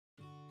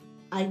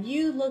Are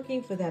you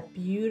looking for that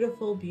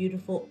beautiful,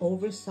 beautiful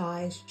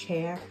oversized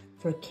chair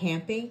for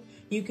camping?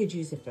 You could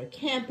use it for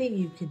camping,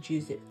 you could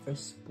use it for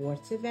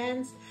sports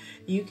events,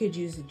 you could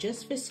use it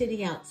just for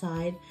sitting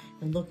outside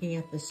and looking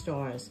at the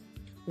stars.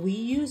 We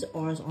use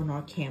ours on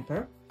our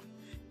camper.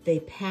 They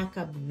pack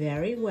up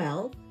very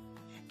well,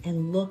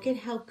 and look at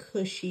how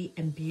cushy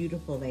and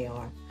beautiful they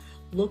are.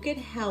 Look at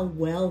how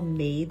well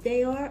made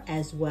they are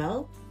as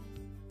well.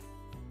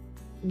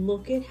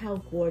 Look at how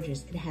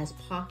gorgeous. It has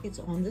pockets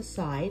on the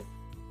side.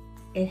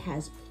 It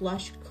has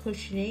plush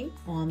cushioning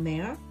on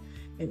there.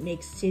 It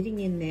makes sitting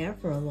in there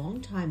for a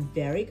long time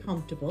very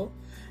comfortable.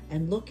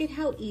 And look at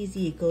how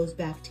easy it goes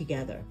back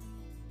together.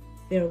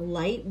 They're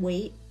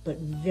lightweight, but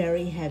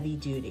very heavy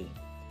duty.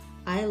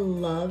 I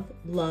love,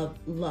 love,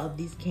 love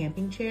these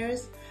camping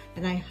chairs,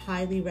 and I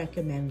highly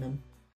recommend them.